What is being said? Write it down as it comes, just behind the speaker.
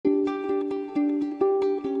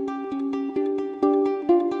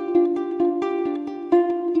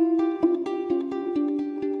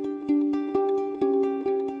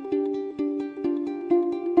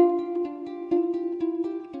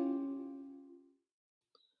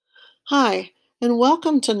Hi, and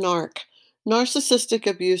welcome to NARC, Narcissistic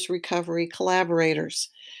Abuse Recovery Collaborators.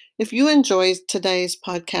 If you enjoyed today's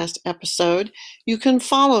podcast episode, you can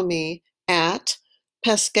follow me at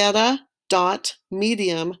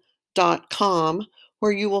pesqueta.medium.com,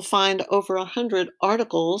 where you will find over 100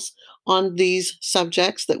 articles on these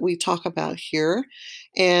subjects that we talk about here.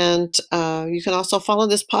 And you can also follow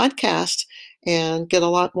this podcast and get a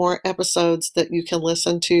lot more episodes that you can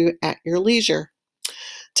listen to at your leisure.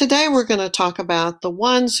 Today we're going to talk about the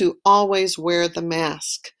ones who always wear the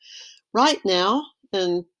mask. Right now,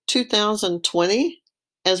 in 2020,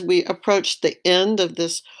 as we approach the end of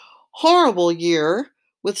this horrible year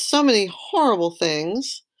with so many horrible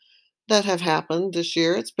things that have happened this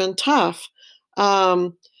year, it's been tough.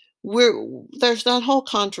 Um, there's that whole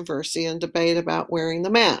controversy and debate about wearing the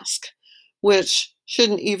mask, which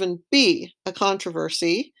shouldn't even be a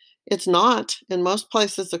controversy. It's not in most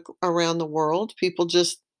places around the world. People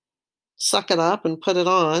just suck it up and put it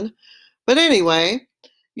on. But anyway,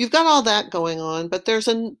 you've got all that going on, but there's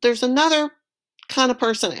another kind of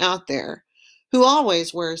person out there who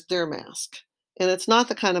always wears their mask. And it's not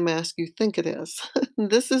the kind of mask you think it is.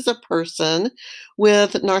 This is a person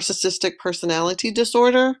with narcissistic personality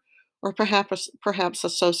disorder, or perhaps a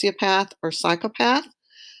sociopath or psychopath.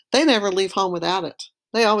 They never leave home without it.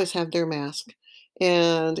 They always have their mask.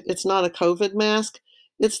 And it's not a COVID mask.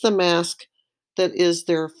 It's the mask that is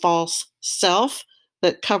their false self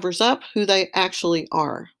that covers up who they actually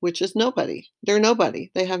are, which is nobody. They're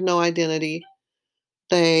nobody. They have no identity.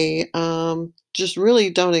 They just really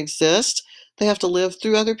don't exist. They have to live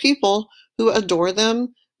through other people who adore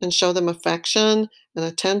them and show them affection and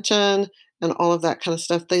attention and all of that kind of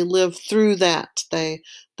stuff. They live through that. They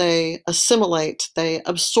assimilate. They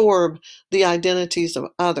absorb the identities of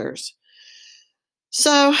others.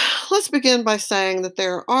 So let's begin by saying that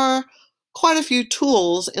there are quite a few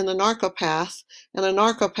tools in the narcopath, and a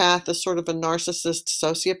narcopath is sort of a narcissist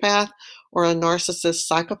sociopath or a narcissist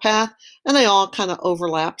psychopath, and they all kind of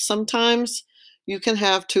overlap sometimes. You can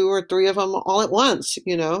have two or three of them all at once,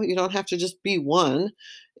 you don't have to just be one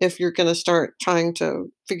if you're going to start trying to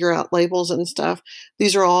figure out labels and stuff.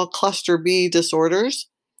 These are all cluster B disorders.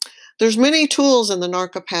 There's many tools in the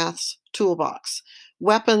narcopath's toolbox.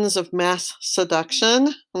 Weapons of mass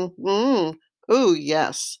seduction. Oh,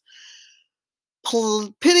 yes.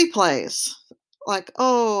 Pity plays. Like,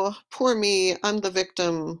 oh, poor me, I'm the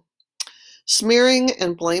victim. Smearing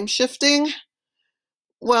and blame shifting.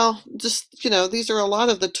 Well, just, these are a lot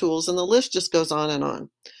of the tools, and the list just goes on and on.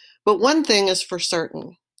 But one thing is for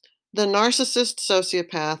certain. The narcissist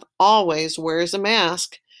sociopath always wears a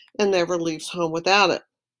mask and never leaves home without it.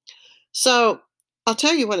 So I'll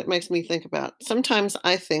tell you what it makes me think about. Sometimes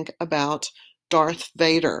I think about Darth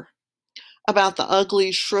Vader, about the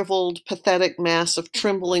ugly, shriveled, pathetic mass of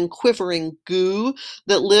trembling, quivering goo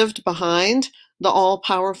that lived behind the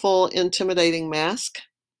all-powerful, intimidating mask.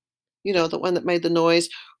 The one that made the noise.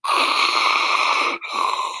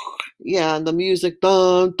 Yeah, and the music,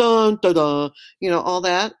 dun, dun, dun, dun, all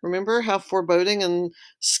that. Remember how foreboding and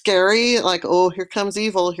scary? Like, oh, here comes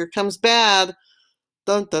evil, here comes bad.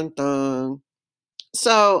 Dun, dun, dun.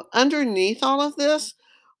 So underneath all of this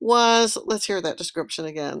was, let's hear that description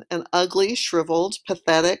again, an ugly, shriveled,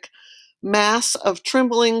 pathetic mass of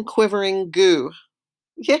trembling, quivering goo.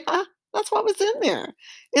 Yeah, that's what was in there.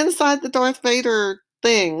 Inside the Darth Vader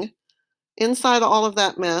thing, inside all of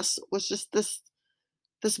that mess was just this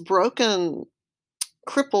broken,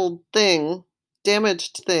 crippled thing,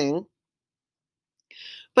 damaged thing.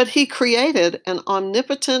 But he created an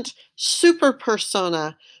omnipotent super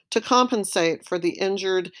persona to compensate for the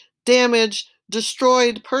injured, damaged,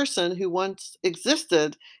 destroyed person who once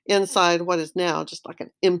existed inside what is now just like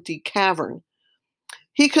an empty cavern.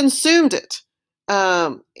 He consumed it.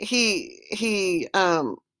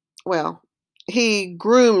 He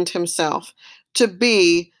groomed himself to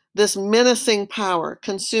be this menacing power,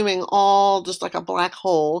 consuming all just like a black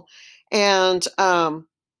hole. And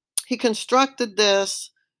he constructed this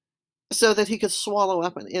so that he could swallow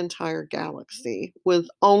up an entire galaxy with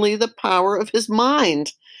only the power of his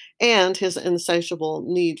mind and his insatiable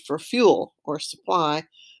need for fuel or supply,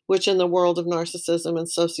 which in the world of narcissism and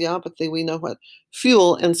sociopathy, we know what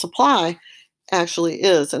fuel and supply actually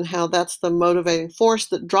is and how that's the motivating force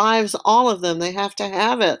that drives all of them. They have to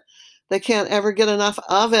have it. They can't ever get enough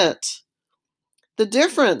of it. The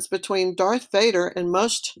difference between Darth Vader and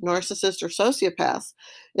most narcissists or sociopaths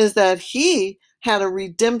is that he had a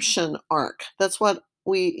redemption arc. That's what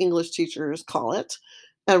we English teachers call it,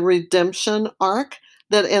 a redemption arc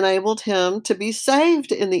that enabled him to be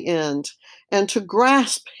saved in the end and to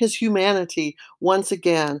grasp his humanity once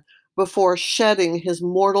again, before shedding his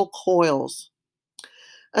mortal coils.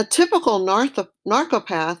 A typical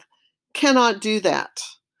narcopath cannot do that.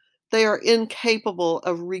 They are incapable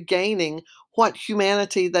of regaining what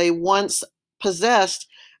humanity they once possessed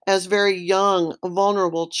as very young,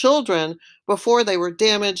 vulnerable children before they were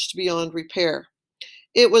damaged beyond repair.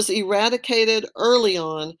 It was eradicated early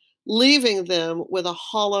on, leaving them with a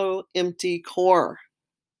hollow, empty core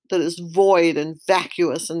that is void and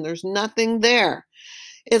vacuous, and there's nothing there.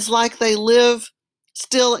 It's like they live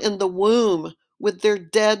still in the womb with their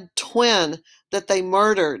dead twin that they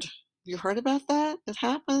murdered. You heard about that? It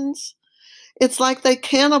happens. It's like they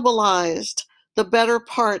cannibalized the better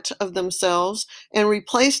part of themselves and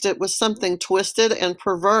replaced it with something twisted and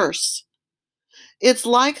perverse. It's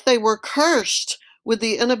like they were cursed with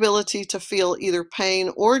the inability to feel either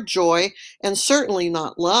pain or joy, and certainly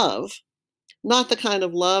not love. Not the kind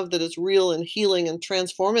of love that is real and healing and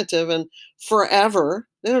transformative and forever.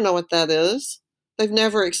 They don't know what that is. They've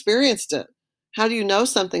never experienced it. How do you know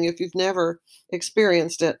something if you've never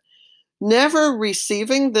experienced it? Never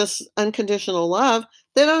receiving this unconditional love,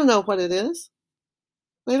 they don't know what it is.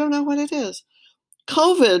 They don't know what it is.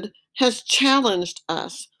 COVID has challenged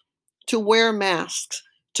us to wear masks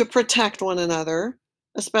to protect one another,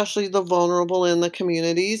 especially the vulnerable in the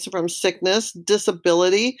communities, from sickness,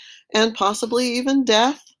 disability, and possibly even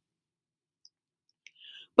death.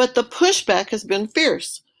 But the pushback has been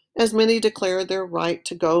fierce, as many declare their right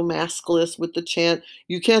to go maskless with the chant,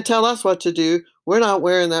 "You can't tell us what to do. We're not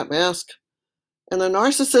wearing that mask." And the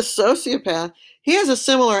narcissist sociopath, he has a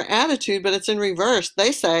similar attitude, but it's in reverse.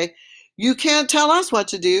 They say, "You can't tell us what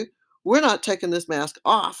to do. We're not taking this mask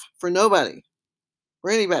off for nobody, for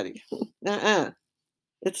anybody." Uh-uh.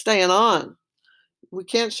 It's staying on. We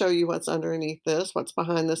can't show you what's underneath this, what's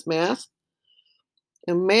behind this mask.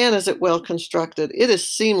 And man, is it well constructed. It is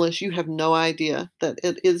seamless. You have no idea that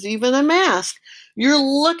it is even a mask. You're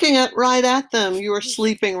looking right at them. You are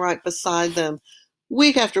sleeping right beside them,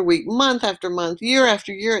 week after week, month after month, year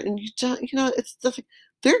after year. And you don't,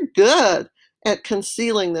 they're good at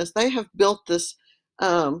concealing this. They have built this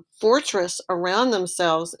fortress around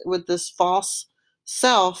themselves with this false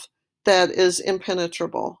self that is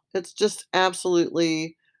impenetrable. It's just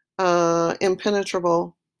absolutely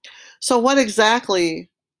impenetrable. So what exactly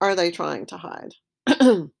are they trying to hide?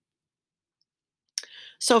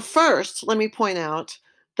 So first, let me point out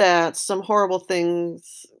that some horrible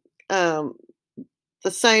things, um, the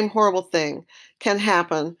same horrible thing can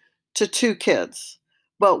happen to two kids,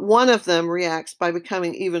 but one of them reacts by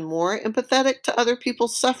becoming even more empathetic to other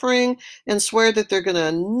people's suffering and swear that they're going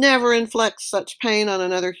to never inflict such pain on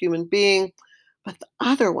another human being. But the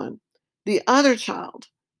other one, the other child,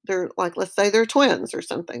 they're like, let's say they're twins or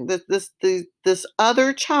something. This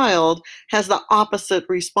other child has the opposite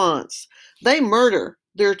response. They murder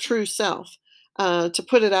their true self to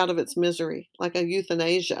put it out of its misery, like a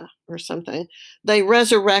euthanasia or something. They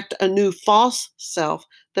resurrect a new false self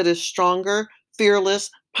that is stronger, fearless,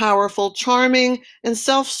 powerful, charming, and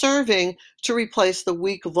self-serving to replace the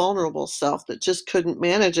weak, vulnerable self that just couldn't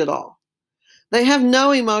manage it all. They have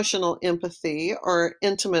no emotional empathy or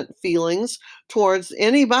intimate feelings towards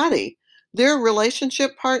anybody. Their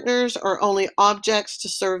relationship partners are only objects to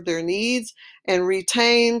serve their needs and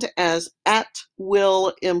retained as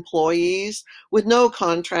at-will employees with no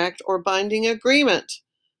contract or binding agreement.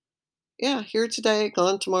 Yeah, here today,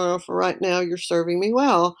 gone tomorrow. For right now, you're serving me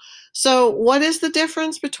well. So what is the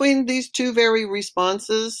difference between these two very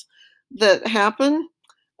responses that happen?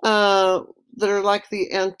 uh, that are like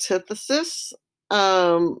the antithesis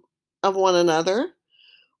of one another?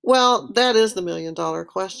 Well, that is the $1,000,000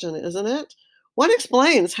 question, isn't it? What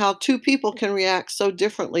explains how two people can react so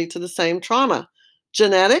differently to the same trauma?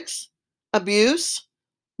 Genetics, abuse,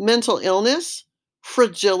 mental illness,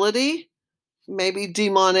 fragility, maybe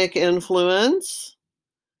demonic influence?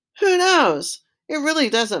 Who knows? It really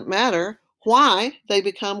doesn't matter why they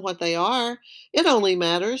become what they are. It only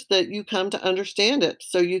matters that you come to understand it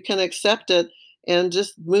so you can accept it and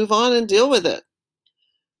just move on and deal with it.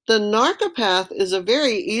 The narcopath is a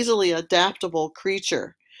very easily adaptable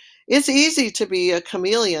creature. It's easy to be a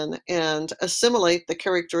chameleon and assimilate the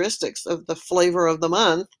characteristics of the flavor of the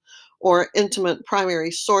month or intimate primary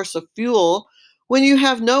source of fuel when you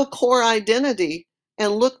have no core identity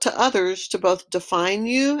and look to others to both define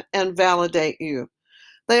you and validate you.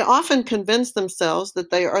 They often convince themselves that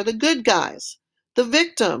they are the good guys, the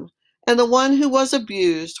victim, and the one who was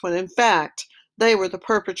abused, when in fact they were the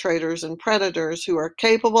perpetrators and predators who are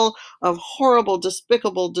capable of horrible,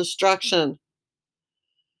 despicable destruction.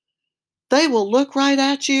 They will look right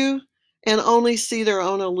at you and only see their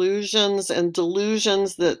own illusions and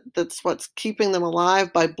delusions that's what's keeping them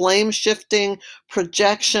alive by blame shifting,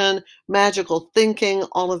 projection, magical thinking,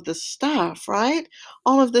 all of this stuff, right?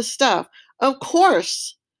 All of this stuff. Of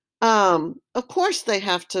course, of course they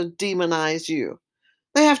have to demonize you.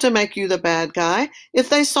 They have to make you the bad guy. If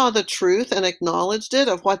they saw the truth and acknowledged it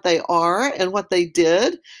of what they are and what they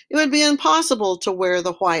did, it would be impossible to wear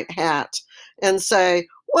the white hat and say,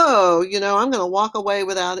 whoa, I'm going to walk away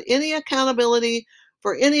without any accountability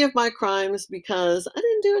for any of my crimes because I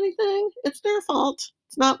didn't do anything. It's their fault.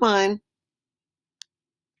 It's not mine.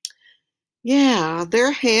 Yeah,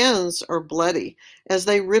 their hands are bloody as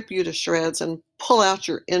they rip you to shreds and pull out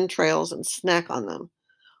your entrails and snack on them,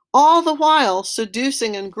 all the while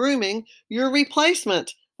seducing and grooming your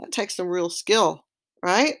replacement. That takes some real skill,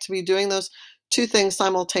 right? To be doing those two things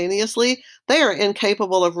simultaneously. They are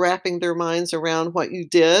incapable of wrapping their minds around what you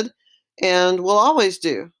did and will always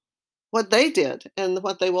do what they did and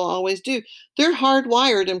what they will always do. They're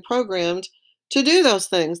hardwired and programmed to do those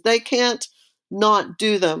things. They can't not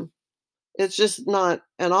do them. It's just not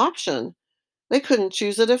an option. They couldn't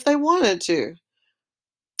choose it if they wanted to.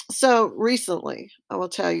 So recently, I will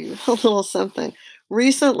tell you a little something.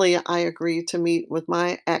 Recently, I agreed to meet with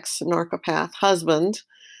my ex narcopath husband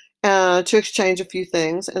to exchange a few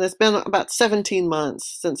things, and it's been about 17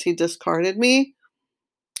 months since he discarded me.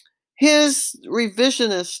 His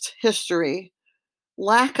revisionist history,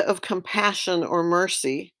 lack of compassion or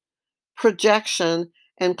mercy, projection,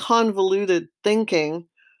 and convoluted thinking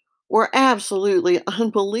were absolutely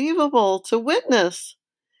unbelievable to witness.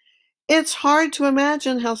 It's hard to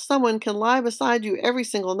imagine how someone can lie beside you every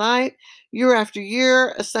single night, year after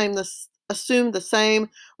year, assume the same,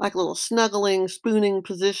 like little snuggling, spooning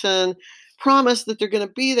position, promise that they're going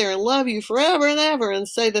to be there and love you forever and ever, and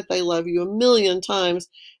say that they love you a million times,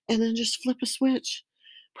 and then just flip a switch,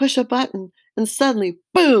 push a button, and suddenly,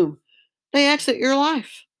 boom, they exit your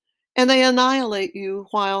life and they annihilate you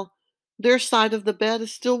while their side of the bed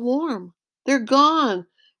is still warm. They're gone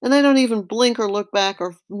and they don't even blink or look back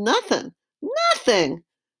or nothing. Nothing.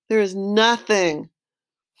 There is nothing.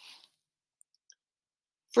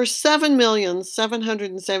 For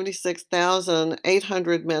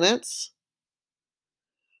 7,776,800 minutes,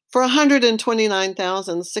 for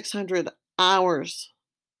 129,600 hours,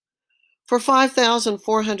 for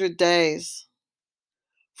 5,400 days,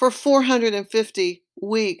 for 450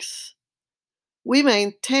 weeks, we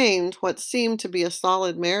maintained what seemed to be a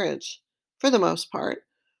solid marriage, for the most part,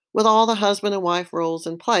 with all the husband and wife roles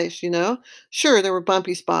in place. Sure, there were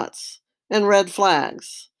bumpy spots and red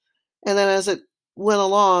flags. And then as it went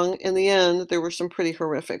along, in the end, there were some pretty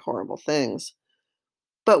horrific, horrible things.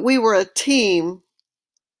 But we were a team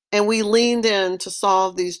and we leaned in to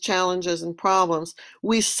solve these challenges and problems.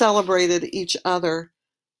 We celebrated each other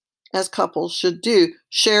as couples should do,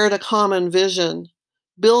 shared a common vision,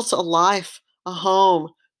 built a life, a home,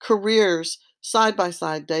 careers, side by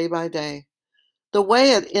side, day by day. The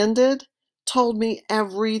way it ended told me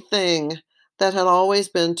everything that had always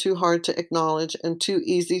been too hard to acknowledge and too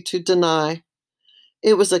easy to deny.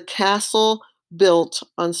 It was a castle built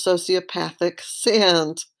on sociopathic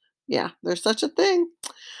sand. Yeah, there's such a thing.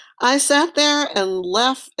 I sat there and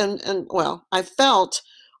left and well, I felt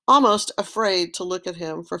almost afraid to look at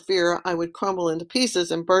him for fear I would crumble into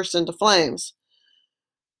pieces and burst into flames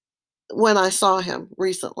when I saw him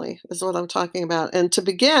recently, is what I'm talking about. And to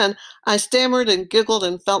begin, I stammered and giggled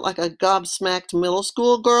and felt like a gobsmacked middle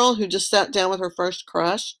school girl who just sat down with her first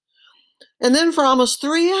crush. And then for almost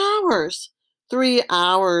 3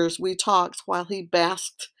 hours, we talked while he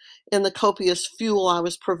basked in the copious fuel I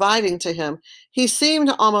was providing to him. He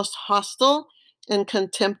seemed almost hostile and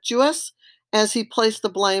contemptuous as he placed the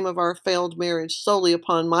blame of our failed marriage solely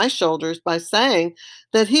upon my shoulders by saying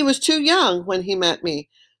that he was too young when he met me,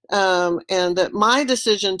 and that my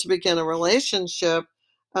decision to begin a relationship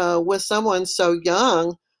with someone so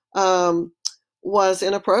young was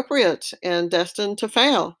inappropriate and destined to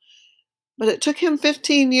fail. But it took him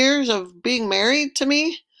 15 years of being married to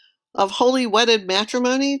me, of holy wedded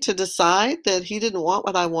matrimony, to decide that he didn't want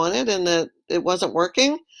what I wanted and that it wasn't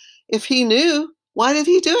working. If he knew, why did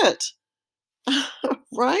he do it?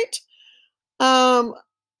 Right? Um,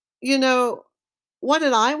 you know, what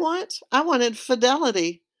did I want? I wanted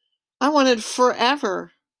fidelity. I wanted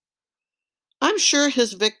forever. I'm sure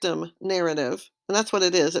his victim narrative, and that's what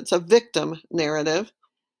it is, it's a victim narrative,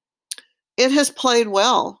 it has played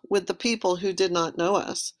well with the people who did not know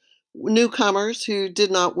us, newcomers who did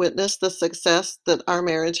not witness the success that our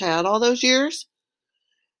marriage had all those years,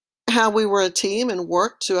 how we were a team and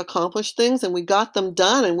worked to accomplish things, and we got them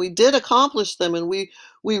done, and we did accomplish them, and we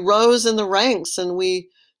rose in the ranks, and we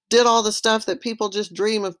did all the stuff that people just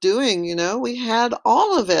dream of doing, you know? We had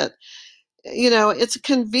all of it. You know, it's a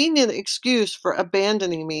convenient excuse for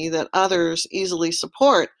abandoning me that others easily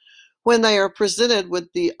support when they are presented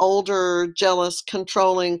with the older, jealous,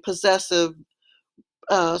 controlling, possessive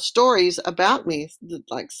stories about me,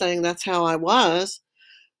 like saying that's how I was.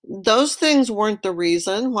 Those things weren't the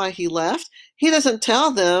reason why he left. He doesn't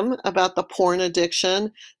tell them about the porn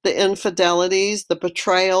addiction, the infidelities, the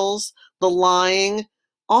betrayals, the lying,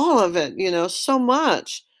 all of it, you know, so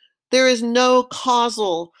much. There is no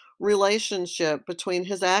causal relationship between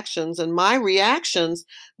his actions and my reactions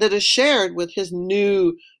that is shared with his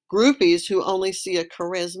new groupies who only see a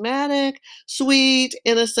charismatic, sweet,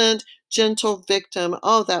 innocent, gentle victim.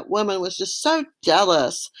 Oh, that woman was just so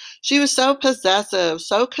jealous. She was so possessive,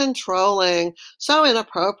 so controlling, so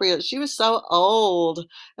inappropriate. She was so old.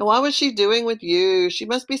 And what was she doing with you? She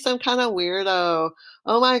must be some kind of weirdo.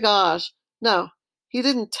 Oh my gosh. No, he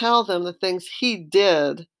didn't tell them the things he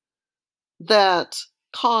did that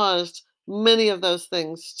caused many of those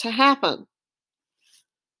things to happen.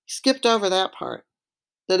 He skipped over that part,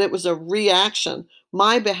 that it was a reaction.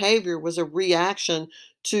 My behavior was a reaction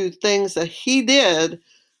to things that he did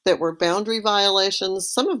that were boundary violations.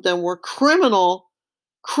 Some of them were criminal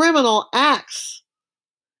acts.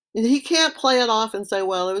 And he can't play it off and say,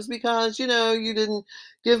 well, it was because, you know, you didn't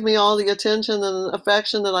give me all the attention and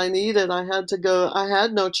affection that I needed. I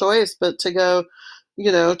had no choice but to go,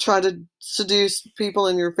 you know, try to seduce people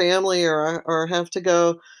in your family or have to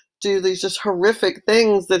go do these just horrific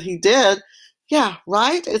things that he did. Yeah,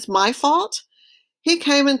 right? It's my fault. He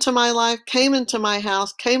came into my life, came into my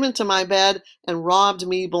house, came into my bed, and robbed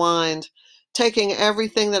me blind, taking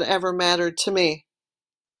everything that ever mattered to me.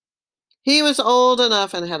 He was old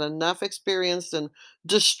enough and had enough experience and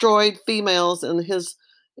destroyed females in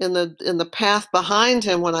the path behind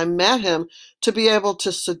him when I met him to be able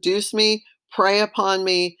to seduce me, prey upon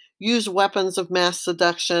me, use weapons of mass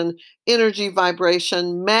seduction, energy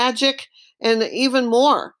vibration, magic, and even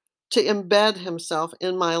more to embed himself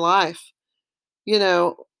in my life. You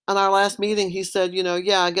know, on our last meeting, he said, you know,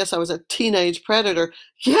 yeah, I guess I was a teenage predator.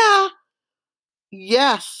 Yeah,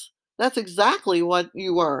 yes, that's exactly what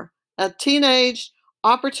you were. A teenage,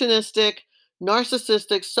 opportunistic,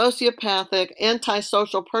 narcissistic, sociopathic,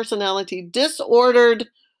 antisocial personality, disordered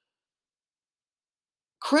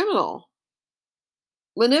criminal,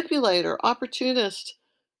 manipulator, opportunist,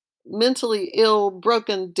 mentally ill,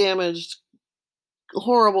 broken, damaged,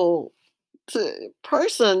 horrible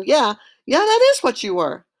person. Yeah, yeah, that is what you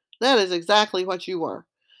were. That is exactly what you were.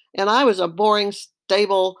 And I was a boring,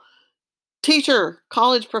 stable teacher,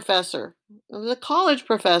 college professor. I was a college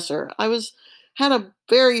professor. Had a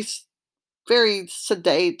very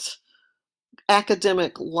sedate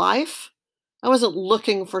academic life. I wasn't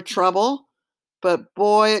looking for trouble, but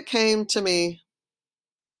boy, it came to me.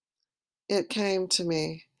 It came to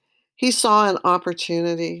me. He saw an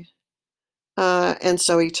opportunity, and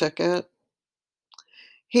so he took it.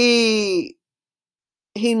 He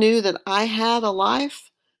he knew that I had a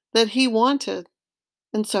life that he wanted,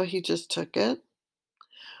 and so he just took it.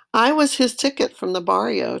 I was his ticket from the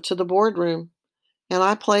barrio to the boardroom. And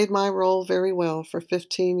I played my role very well for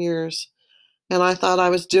 15 years. And I thought I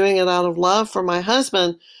was doing it out of love for my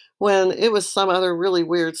husband when it was some other really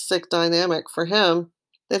weird, sick dynamic for him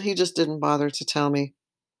that he just didn't bother to tell me.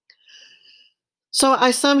 So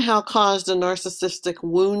I somehow caused a narcissistic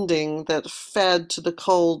wounding that fed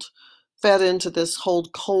into this whole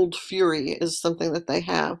cold fury, is something that they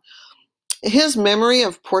have. His memory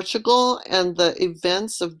of Portugal and the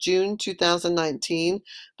events of June 2019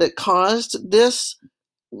 that caused this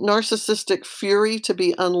narcissistic fury to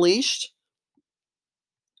be unleashed?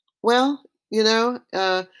 Well, you know,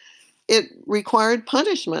 it required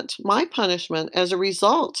punishment, my punishment as a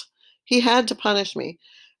result. He had to punish me.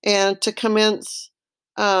 And to commence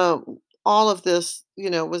all of this, you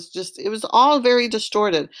know, it was all very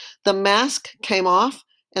distorted. The mask came off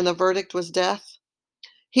and the verdict was death.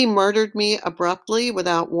 He murdered me abruptly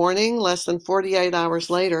without warning less than 48 hours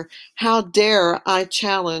later. How dare I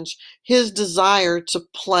challenge his desire to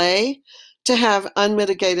play, to have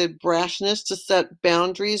unmitigated brashness, to set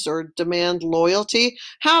boundaries or demand loyalty?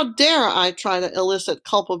 How dare I try to elicit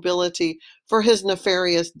culpability for his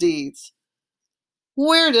nefarious deeds?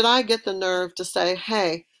 Where did I get the nerve to say,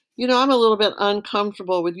 hey, you know, I'm a little bit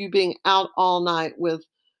uncomfortable with you being out all night with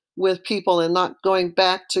people and not going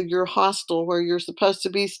back to your hostel where you're supposed to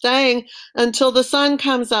be staying until the sun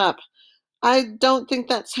comes up. I don't think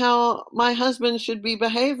that's how my husband should be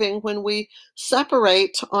behaving when we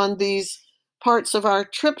separate on these parts of our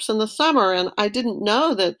trips in the summer. And I didn't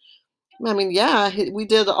know that I mean, yeah, we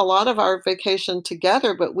did a lot of our vacation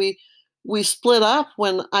together, but we split up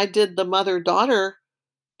when I did the mother-daughter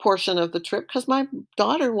portion of the trip because my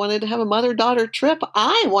daughter wanted to have a mother-daughter trip.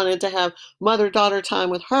 I wanted to have mother-daughter time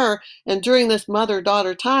with her, and during this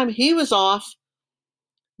mother-daughter time, he was off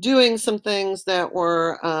doing some things that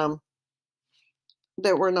were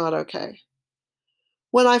not okay.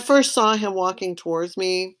 When I first saw him walking towards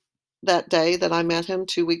me that day that I met him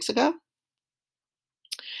 2 weeks ago,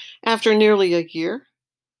 after nearly a year,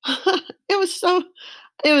 it was so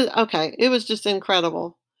it was okay, it was just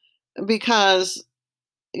incredible because,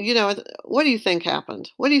 what do you think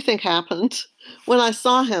happened? What do you think happened when I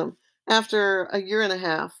saw him after a year and a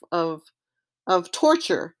half of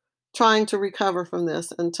torture trying to recover from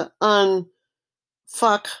this and to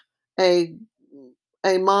unfuck a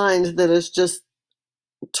a mind that is just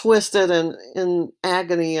twisted and in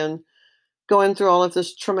agony and going through all of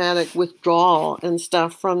this traumatic withdrawal and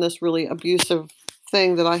stuff from this really abusive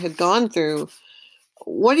thing that I had gone through.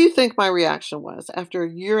 What do you think my reaction was after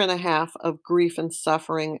a year and a half of grief and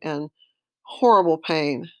suffering and horrible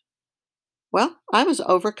pain? Well, I was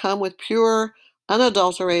overcome with pure,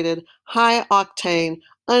 unadulterated, high octane,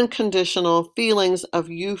 unconditional feelings of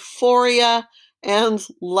euphoria and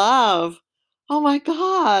love. Oh my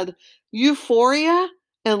God, euphoria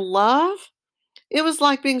and love? It was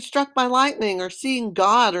like being struck by lightning or seeing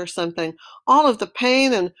God or something. All of the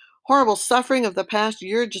pain and horrible suffering of the past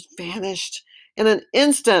year just vanished in an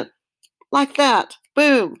instant, like that.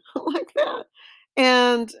 Boom, like that.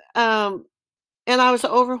 And um, and I was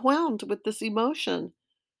overwhelmed with this emotion.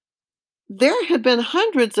 There had been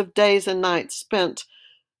hundreds of days and nights spent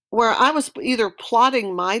where I was either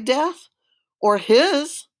plotting my death or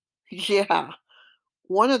his. Yeah,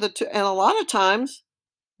 one of the two. And a lot of times,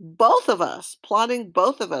 both of us, plotting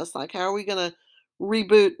both of us. Like, how are we going to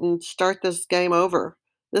reboot and start this game over?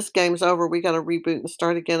 This game's over. We got to reboot and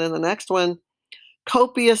start again in the next one.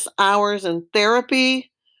 Copious hours in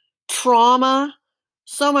therapy, trauma,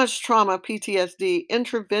 so much trauma, PTSD,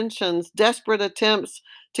 interventions, desperate attempts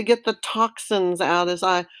to get the toxins out as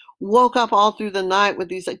I woke up all through the night with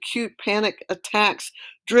these acute panic attacks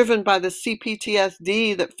driven by the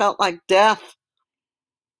CPTSD that felt like death.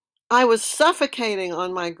 I was suffocating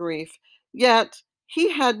on my grief, yet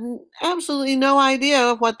he had absolutely no idea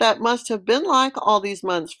of what that must have been like all these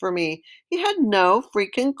months for me. He had no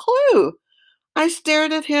freaking clue. I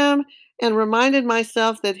stared at him and reminded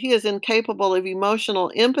myself that he is incapable of emotional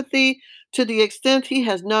empathy to the extent he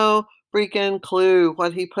has no freaking clue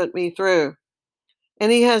what he put me through.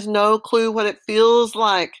 And he has no clue what it feels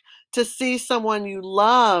like to see someone you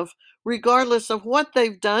love, regardless of what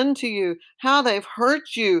they've done to you, how they've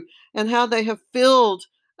hurt you, and how they have filled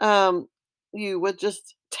you with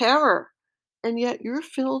just terror. And yet you're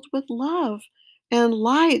filled with love and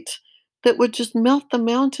light that would just melt the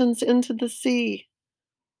mountains into the sea.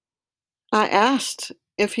 I asked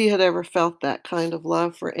if he had ever felt that kind of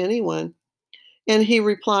love for anyone, and he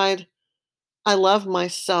replied, I love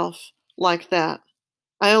myself like that.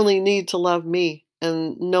 I only need to love me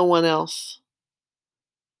and no one else.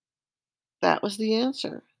 That was the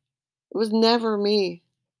answer. It was never me.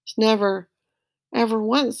 It's never, ever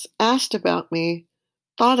once asked about me,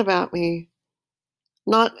 thought about me.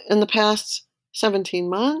 Not in the past 17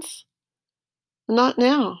 months, not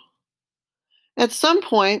now. At some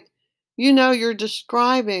point, you're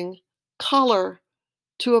describing color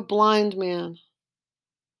to a blind man.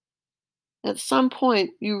 At some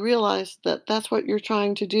point, you realize that that's what you're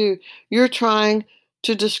trying to do. You're trying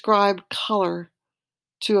to describe color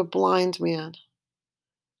to a blind man.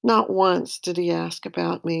 Not once did he ask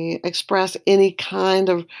about me, express any kind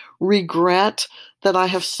of regret that I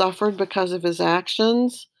have suffered because of his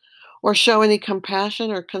actions, or show any compassion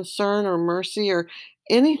or concern or mercy or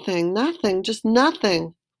anything. Nothing, just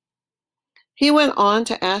nothing. He went on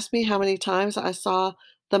to ask me how many times I saw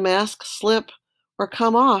the mask slip or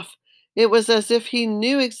come off. It was as if he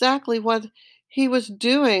knew exactly what he was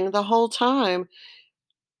doing the whole time.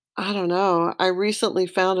 I don't know. I recently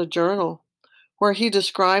found a journal where he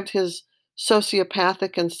described his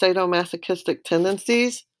sociopathic and sadomasochistic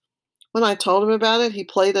tendencies. When I told him about it, he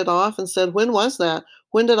played it off and said, When was that?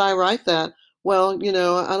 When did I write that? Well,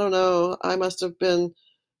 I don't know. I must have been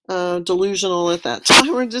delusional at that time,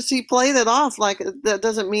 or just he played it off like that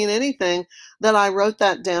doesn't mean anything, that I wrote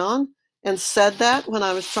that down and said that when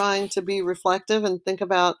I was trying to be reflective and think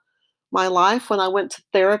about my life, when I went to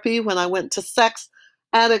therapy, when I went to Sex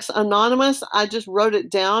Addicts Anonymous. I just wrote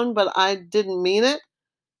it down, but I didn't mean it.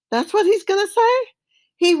 That's what he's going to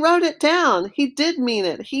say? He wrote it down. He did mean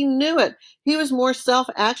it. He knew it. He was more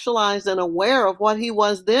self-actualized and aware of what he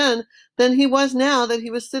was then than he was now that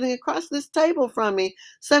he was sitting across this table from me,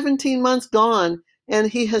 17 months gone, and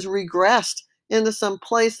he has regressed into some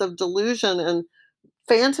place of delusion and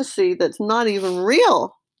fantasy that's not even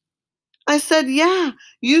real. I said, yeah,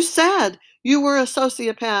 you said you were a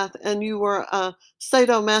sociopath and you were a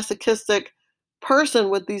sadomasochistic person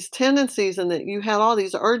with these tendencies and that you had all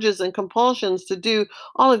these urges and compulsions to do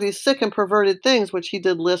all of these sick and perverted things, which he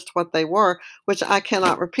did list what they were, which I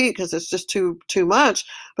cannot repeat because it's just too much.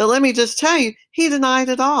 But let me just tell you, he denied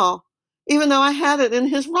it all, even though I had it in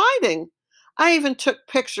his writing. I even took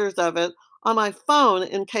pictures of it on my phone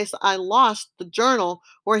in case I lost the journal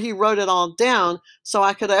where he wrote it all down so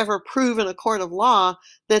I could ever prove in a court of law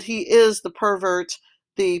that he is the pervert,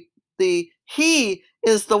 he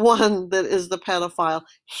is the one that is the pedophile.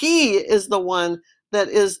 He is the one that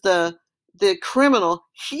is the criminal.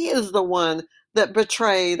 He is the one that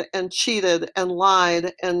betrayed and cheated and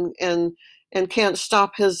lied and can't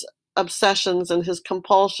stop his obsessions and his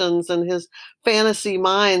compulsions and his fantasy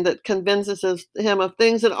mind that convinces him of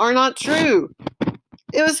things that are not true.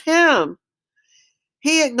 It was him.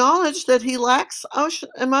 He acknowledged that he lacks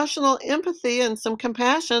emotional empathy and some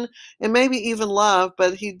compassion and maybe even love,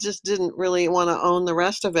 but he just didn't really want to own the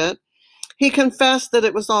rest of it. He confessed that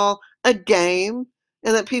it was all a game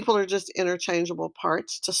and that people are just interchangeable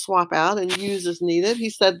parts to swap out and use as needed. He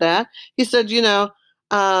said that. He said,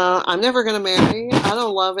 I'm never going to marry. I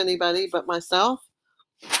don't love anybody but myself.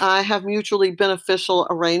 I have mutually beneficial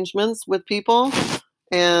arrangements with people.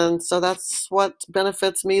 And so that's what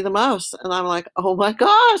benefits me the most. And I'm like, oh my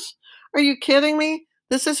gosh, are you kidding me?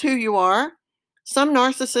 This is who you are. Some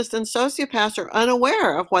narcissists and sociopaths are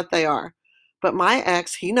unaware of what they are. But my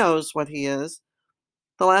ex, he knows what he is.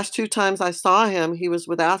 The last 2 times I saw him, he was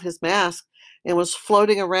without his mask and was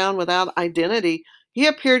floating around without identity. He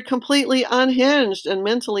appeared completely unhinged and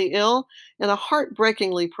mentally ill in a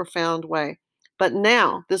heartbreakingly profound way. But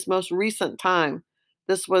now, this most recent time,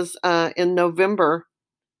 this was in November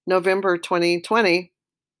 2020.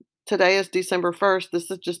 Today is December 1st. This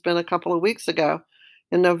has just been a couple of weeks ago.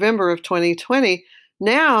 In November of 2020,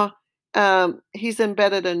 now he's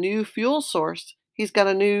embedded a new fuel source. He's got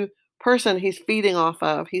a new person he's feeding off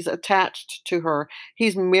of. He's attached to her.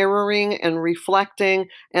 He's mirroring and reflecting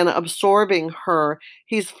and absorbing her.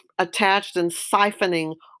 He's attached and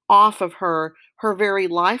siphoning off of her very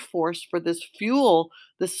life force for this fuel,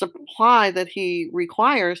 the supply that he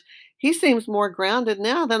requires. He seems more grounded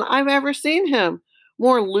now than I've ever seen him,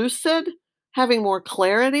 more lucid, having more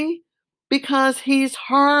clarity, because he's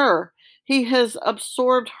her. He has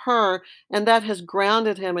absorbed her, and that has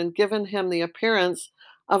grounded him and given him the appearance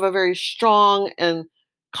of a very strong and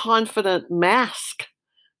confident mask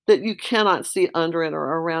that you cannot see under it or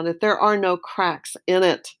around it. There are no cracks in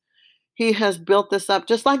it. He has built this up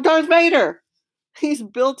just like Darth Vader. He's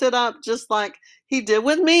built it up just like he did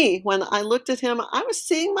with me. When I looked at him, I was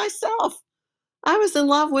seeing myself. I was in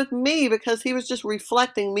love with me because he was just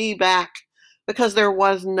reflecting me back because there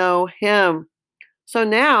was no him. So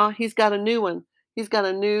now he's got a new one. He's got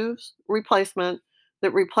a new replacement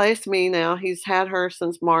that replaced me now. He's had her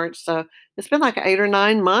since March. So it's been like 8 or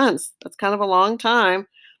 9 months. That's kind of a long time.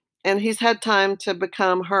 And he's had time to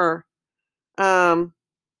become her.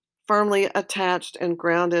 Firmly attached and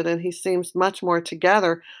grounded, and he seems much more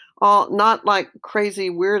together. All not like crazy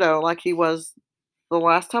weirdo like he was the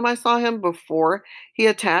last time I saw him before he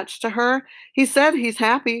attached to her. He said he's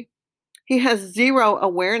happy. He has zero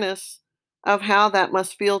awareness of how that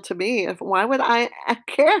must feel to me. Why would I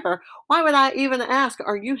care? Why would I even ask,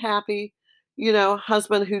 are you happy?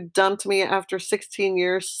 Husband who dumped me after 16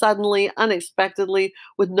 years, suddenly, unexpectedly,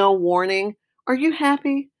 with no warning. Are you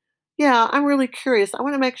happy? Yeah, I'm really curious. I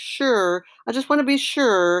want to make sure. I just want to be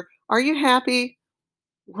sure. Are you happy?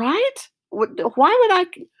 Right? Why would I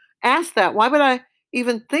ask that? Why would I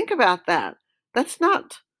even think about that? That's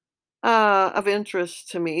not of interest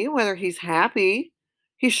to me, whether he's happy.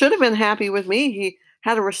 He should have been happy with me. He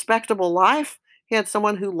had a respectable life. He had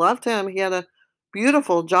someone who loved him. He had a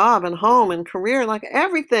beautiful job and home and career, like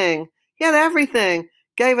everything. He had everything.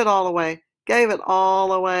 Gave it all away. Gave it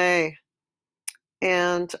all away.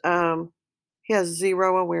 And he has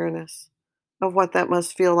zero awareness of what that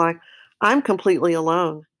must feel like. I'm completely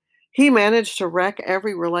alone. He managed to wreck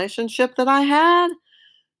every relationship that I had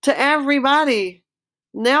to everybody.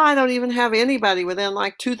 Now I don't even have anybody within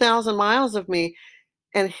like 2,000 miles of me.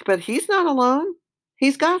 But he's not alone.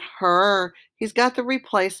 He's got her. He's got the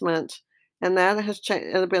replacement. And that has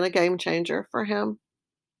been a game changer for him.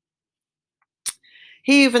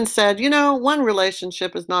 He even said, one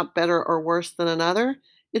relationship is not better or worse than another.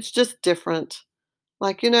 It's just different.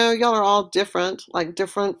 Like, y'all are all different, like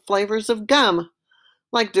different flavors of gum,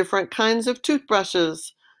 like different kinds of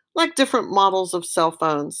toothbrushes, like different models of cell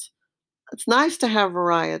phones. It's nice to have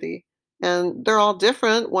variety. And they're all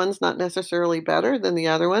different. One's not necessarily better than the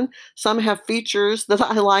other one. Some have features that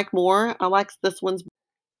I like more. I like this one's.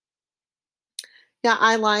 Yeah,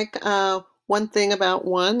 I like one thing about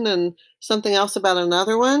one and something else about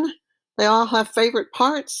another one. They all have favorite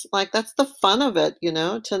parts. Like that's the fun of it,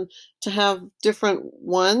 to have different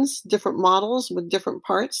ones, different models with different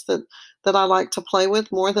parts that I like to play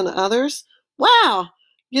with more than others. Wow,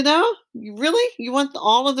 you really you want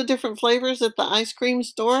all of the different flavors at the ice cream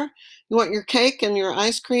store? You want your cake and your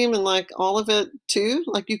ice cream and like all of it too?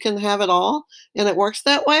 Like you can have it all, and it works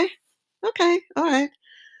that way? Okay, all right.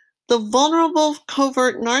 The vulnerable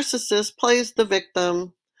covert narcissist plays the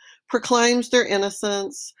victim, proclaims their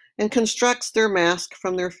innocence, and constructs their mask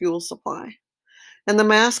from their fuel supply. And the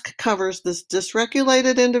mask covers this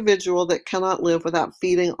dysregulated individual that cannot live without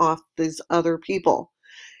feeding off these other people.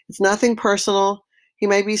 It's nothing personal. He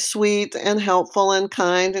may be sweet and helpful and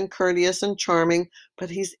kind and courteous and charming, but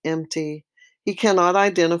he's empty. He cannot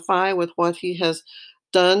identify with what he has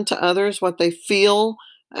done to others, what they feel,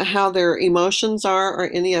 how their emotions are, or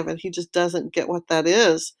any of it. He just doesn't get what that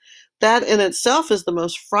is. That in itself is the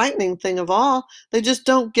most frightening thing of all. They just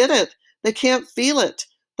don't get it. They can't feel it.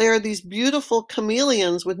 They are these beautiful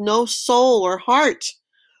chameleons with no soul or heart,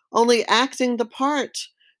 only acting the part,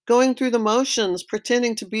 going through the motions,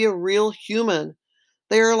 pretending to be a real human.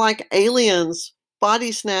 They are like aliens,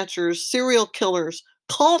 body snatchers, serial killers,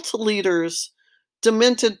 cult leaders,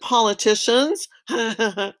 demented politicians.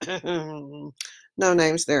 No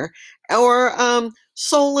names there. Or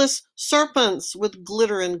soulless serpents with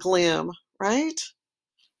glitter and glam, right?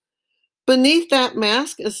 Beneath that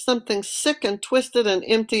mask is something sick and twisted and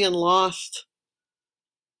empty and lost.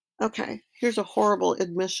 Okay, here's a horrible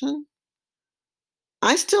admission.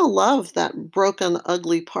 I still love that broken,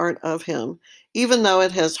 ugly part of him. Even though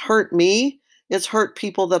it has hurt me, it's hurt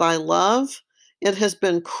people that I love. It has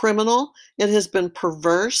been criminal. It has been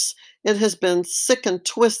perverse. It has been sick and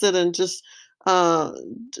twisted and uh,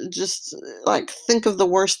 just like think of the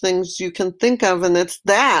worst things you can think of, and it's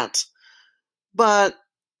that. But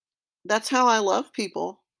that's how I love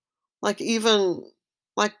people. Like even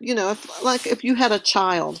if you had a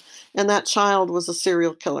child and that child was a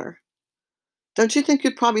serial killer, don't you think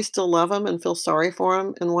you'd probably still love him and feel sorry for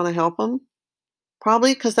him and want to help him?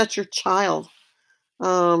 Probably because that's your child.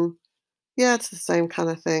 Um, yeah, it's the same kind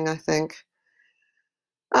of thing, I think.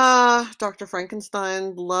 Dr.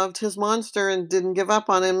 Frankenstein loved his monster and didn't give up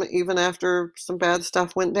on him even after some bad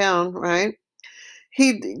stuff went down, right?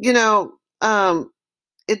 He,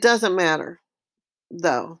 it doesn't matter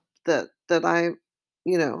though that I,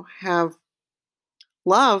 have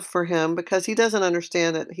love for him because he doesn't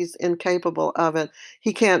understand it. He's incapable of it.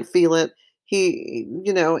 He can't feel it.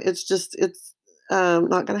 It's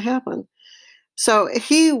not going to happen. So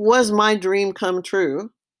he was my dream come true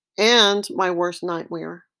and my worst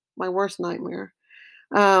nightmare. My worst nightmare.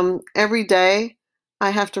 Every day, I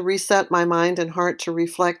have to reset my mind and heart to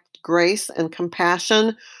reflect grace and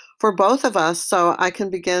compassion for both of us so I can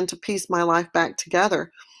begin to piece my life back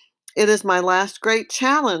together. It is my last great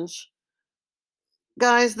challenge.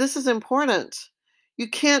 Guys, this is important. You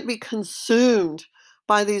can't be consumed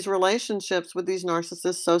by these relationships with these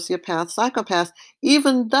narcissists, sociopaths, psychopaths,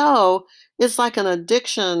 even though it's like an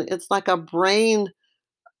addiction. It's like a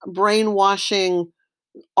brainwashing,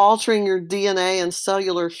 altering your DNA and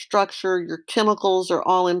cellular structure. Your chemicals are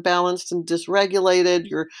all imbalanced and dysregulated.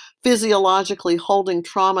 You're physiologically holding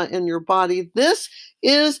trauma in your body. This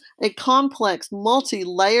is a complex,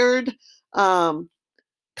 multi-layered,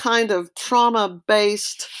 kind of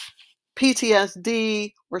trauma-based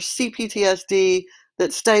PTSD or CPTSD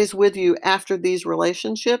that stays with you after these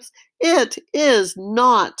relationships. It is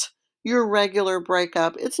not your regular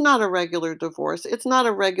breakup. It's not a regular divorce. It's not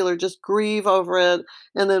a regular just grieve over it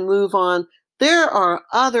and then move on. There are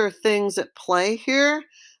other things at play here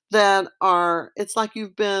it's like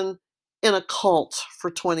you've been in a cult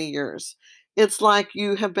for 20 years. It's like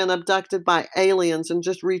you have been abducted by aliens and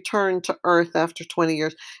just returned to Earth after 20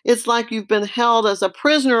 years. It's like you've been held as a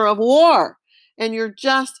prisoner of war and you're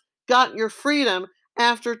just got your freedom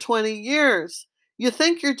after 20 years. You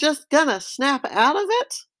think you're just gonna snap out of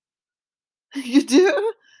it? You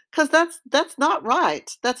do? Because that's not right.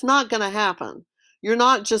 That's not gonna happen. You're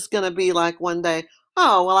not just gonna be like one day,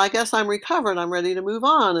 oh, well, I guess I'm recovered. I'm ready to move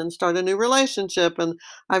on and start a new relationship. And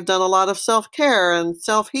I've done a lot of self care and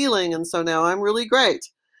self healing. And so now I'm really great.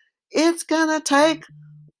 It's going to take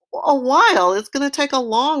a while. It's going to take a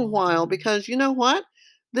long while because you know what?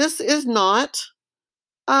 This is not,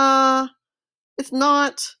 uh, it's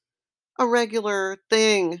not a regular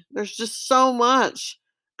thing. There's just so much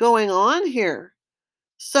going on here.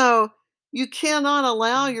 So you cannot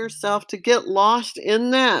allow yourself to get lost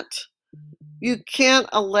in that. You can't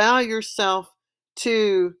allow yourself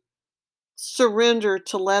to surrender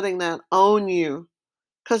to letting that own you,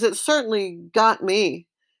 because it certainly got me.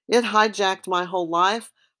 It hijacked my whole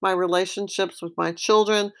life, my relationships with my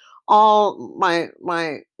children, all my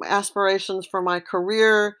aspirations for my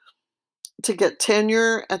career, to get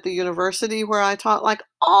tenure at the university where I taught, like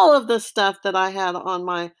all of the stuff that I had on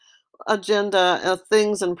my agenda of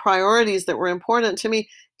things and priorities that were important to me,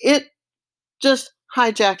 it just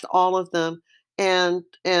hijacked all of them and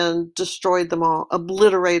destroyed them all,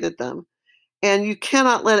 obliterated them. And you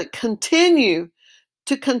cannot let it continue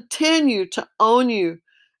to own you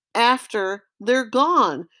after they're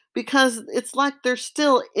gone, because it's like they're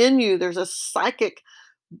still in you. There's a psychic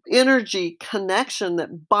energy connection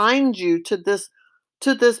that binds you to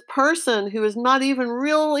this person who is not even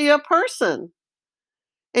really a person.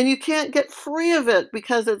 And you can't get free of it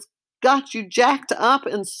because it's got you jacked up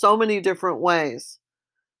in so many different ways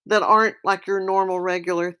that aren't like your normal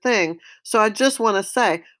regular thing. So I just want to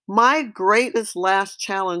say, my greatest last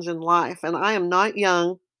challenge in life, and I am not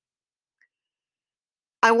young,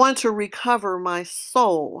 I want to recover my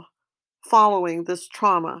soul following this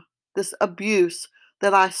trauma, this abuse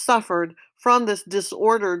that I suffered from this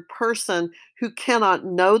disordered person who cannot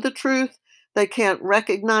know the truth. They can't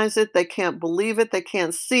recognize it. They can't believe it. They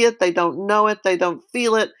can't see it. They don't know it. They don't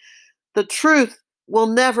feel it. The truth will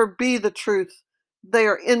never be the truth. They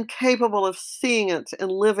are incapable of seeing it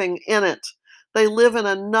and living in it. They live in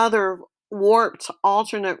another warped,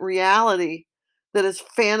 alternate reality that is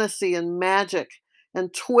fantasy and magic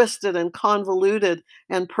and twisted and convoluted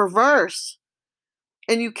and perverse.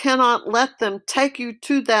 And you cannot let them take you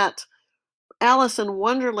to that Alice in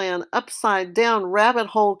Wonderland upside down rabbit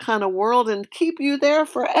hole kind of world and keep you there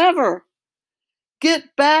forever.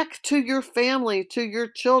 Get back to your family, to your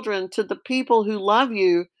children, to the people who love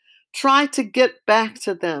you. Try to get back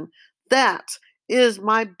to them. That is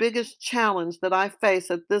my biggest challenge that I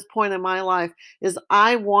face at this point in my life, is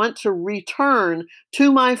I want to return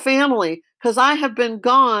to my family, because I have been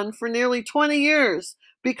gone for nearly 20 years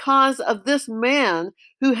because of this man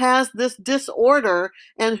who has this disorder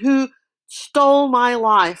and who stole my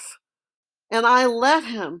life. And I let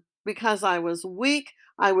him because I was weak,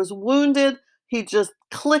 I was wounded. He just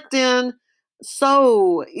clicked in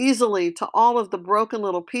so easily to all of the broken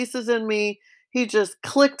little pieces in me. He just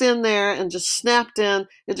clicked in there and just snapped in.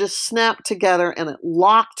 It just snapped together and it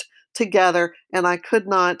locked together, and I could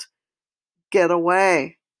not get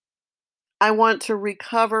away. I want to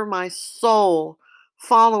recover my soul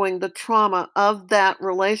following the trauma of that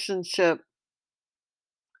relationship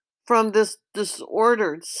from this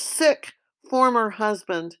disordered, sick former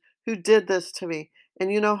husband who did this to me.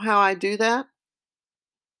 And you know how I do that?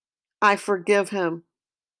 I forgive him.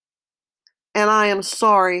 And I am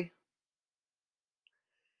sorry.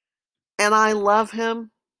 And I love him.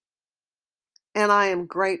 And I am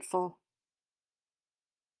grateful.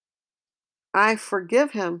 I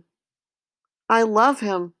forgive him. I love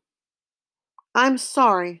him. I'm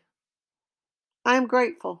sorry. I'm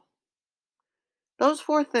grateful. Those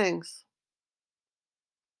four things.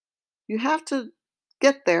 You have to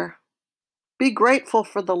get there. Be grateful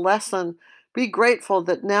for the lesson. Be grateful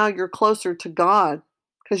that now you're closer to God,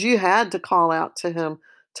 because you had to call out to Him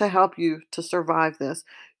to help you to survive this.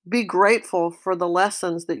 Be grateful for the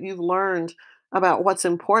lessons that you've learned about what's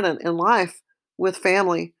important in life with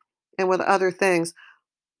family and with other things.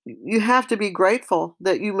 You have to be grateful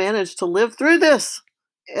that you managed to live through this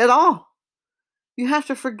at all. You have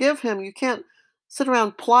to forgive him. You can't sit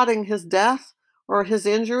around plotting his death or his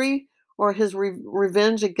injury or his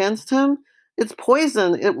revenge against him. It's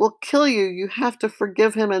poison. It will kill you. You have to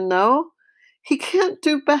forgive him and know he can't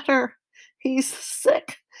do better. He's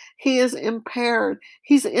sick. He is impaired.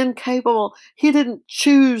 He's incapable. He didn't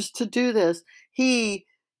choose to do this. He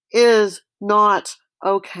is not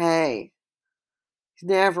okay. He's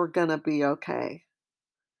never going to be okay.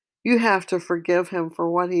 You have to forgive him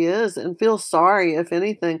for what he is and feel sorry, if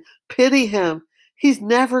anything. Pity him. He's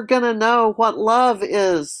never going to know what love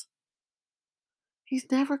is. He's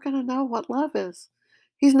never going to know what love is.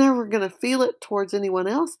 He's never going to feel it towards anyone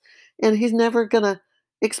else, and he's never going to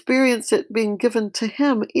experience it being given to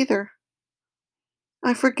him either.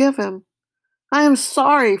 I forgive him. I am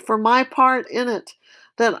sorry for my part in it,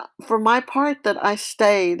 that for my part that I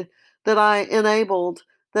stayed, that I enabled,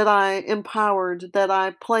 that I empowered, that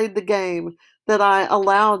I played the game, that I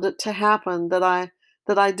allowed it to happen, that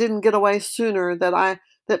I didn't get away sooner, that I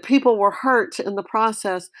that people were hurt in the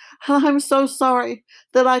process. And I'm so sorry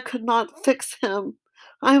that I could not fix him.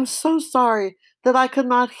 I am so sorry that I could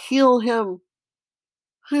not heal him.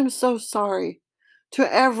 I am so sorry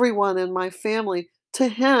to everyone in my family, to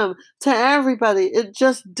him, to everybody. It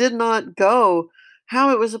just did not go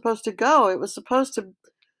how it was supposed to go. It was supposed to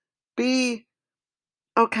be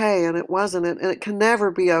okay, and it wasn't, and it can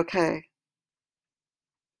never be okay.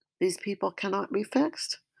 These people cannot be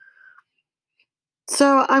fixed.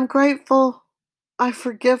 So I'm grateful. I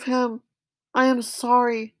forgive him. I am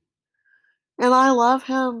sorry. And I love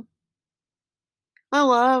him. I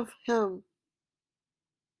love him.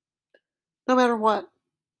 No matter what.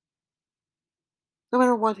 No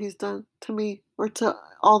matter what he's done to me or to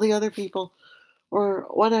all the other people or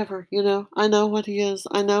whatever, I know what he is.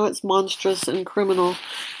 I know it's monstrous and criminal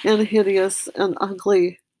and hideous and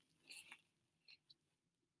ugly.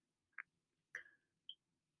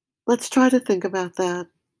 Let's try to think about that.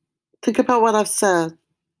 Think about what I've said.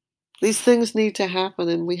 These things need to happen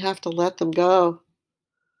and we have to let them go.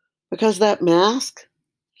 Because that mask,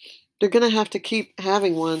 they're going to have to keep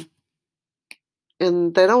having one.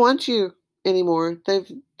 And they don't want you anymore.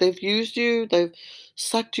 They've used you, they've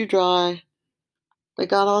sucked you dry. They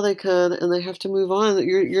got all they could and they have to move on.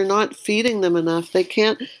 You're not feeding them enough. They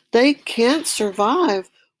can't survive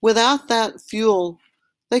without that fuel.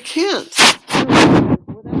 They can't survive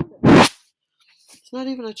without it. It's not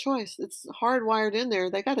even a choice. It's hardwired in there.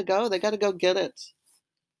 They got to go. They got to go get it.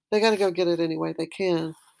 They got to go get it any way they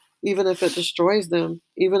can, even if it destroys them,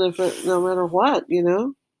 even if it, no matter what.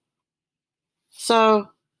 So,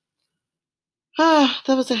 that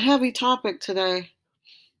was a heavy topic today,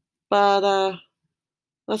 but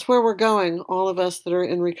that's where we're going, all of us that are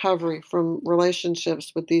in recovery from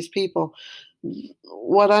relationships with these people.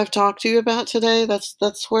 What I've talked to you about today,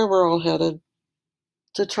 that's where we're all headed,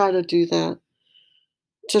 to try to do that,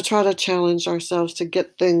 to try to challenge ourselves to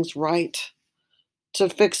get things right, to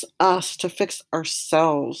fix us, to fix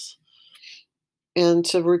ourselves, and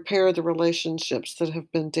to repair the relationships that have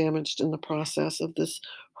been damaged in the process of this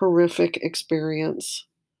horrific experience.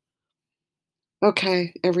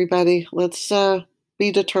 Okay, everybody, let's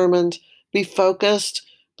be determined, be focused,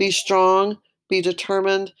 be strong, be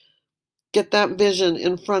determined. Get that vision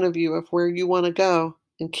in front of you of where you want to go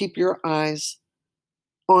and keep your eyes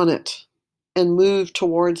on it and move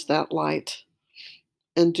towards that light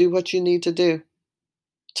and do what you need to do.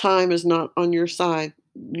 Time is not on your side.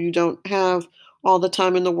 You don't have all the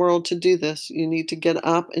time in the world to do this. You need to get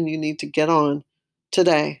up and you need to get on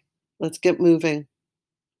today. Let's get moving.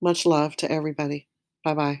 Much love to everybody.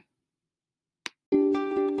 Bye bye.